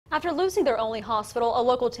After losing their only hospital, a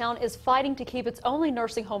local town is fighting to keep its only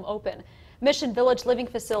nursing home open. Mission Village Living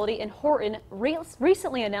Facility in Horton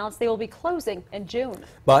recently announced they will be closing in June.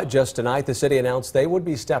 But just tonight, the city announced they would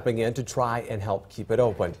be stepping in to try and help keep it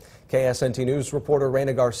open. KSNT News reporter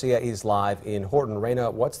Reyna Garcia is live in Horton.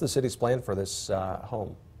 Reyna, what's the city's plan for this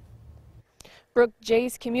home? Brooke,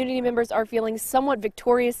 Jay's community members are feeling somewhat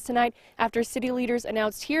victorious tonight after city leaders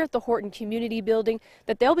announced here at the Horton Community Building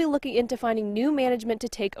that they'll be looking into finding new management to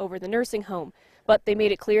take over the nursing home. But they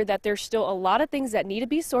made it clear that there's still a lot of things that need to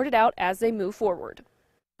be sorted out as they move forward.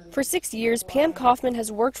 For 6 years, Pam Kaufman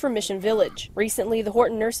has worked for Mission Village. Recently, the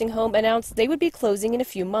Horton nursing home announced they would be closing in a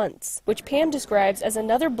few months, which Pam describes as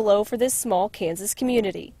another blow for this small Kansas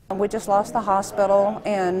community. We just lost the hospital,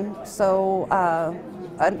 and so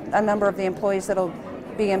a number of the employees that will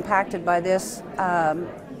be impacted by this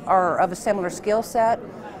are of a similar skill set,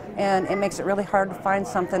 and it makes it really hard to find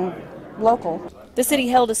something local. The city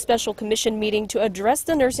held a special commission meeting to address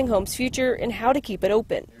the nursing home's future and how to keep it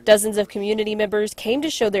open. Dozens of community members came to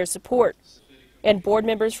show their support. And board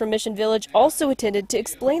members from Mission Village also attended to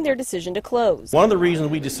explain their decision to close. One of the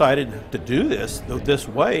reasons we decided to do this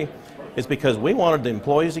way is because we wanted the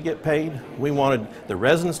employees to get paid, we wanted the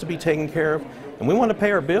residents to be taken care of, and we wanted to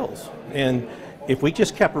pay our bills. And if we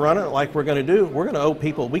just kept running it like we're going to do, we're going to owe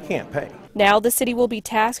people we can't pay. Now the city will be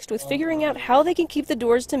tasked with figuring out how they can keep the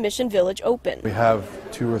doors to Mission Village open. We have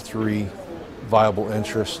 2 or 3 viable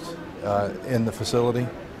interests in the facility,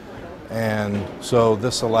 and so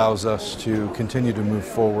this allows us to continue to move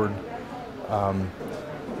forward and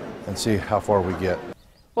see how far we get.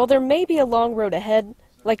 While there may be a long road ahead,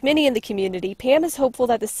 like many in the community, Pam is hopeful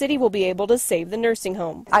that the city will be able to save the nursing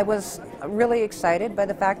home. I was really excited by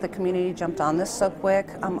the fact the community jumped on this so quick.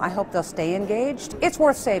 I hope they'll stay engaged. It's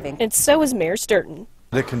worth saving. And so is Mayor Sturton.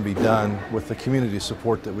 It can be done with the community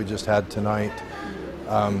support that we just had tonight.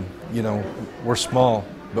 You know, we're small,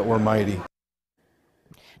 but we're mighty.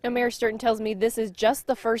 Now, Mayor Sturton tells me this is just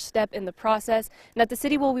the first step in the process and that the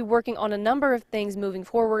city will be working on a number of things moving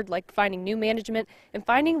forward, like finding new management and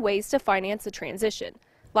finding ways to finance the transition.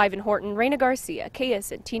 Live in Horton, Reyna Garcia,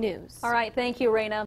 KSNT News. All right, thank you, Reyna.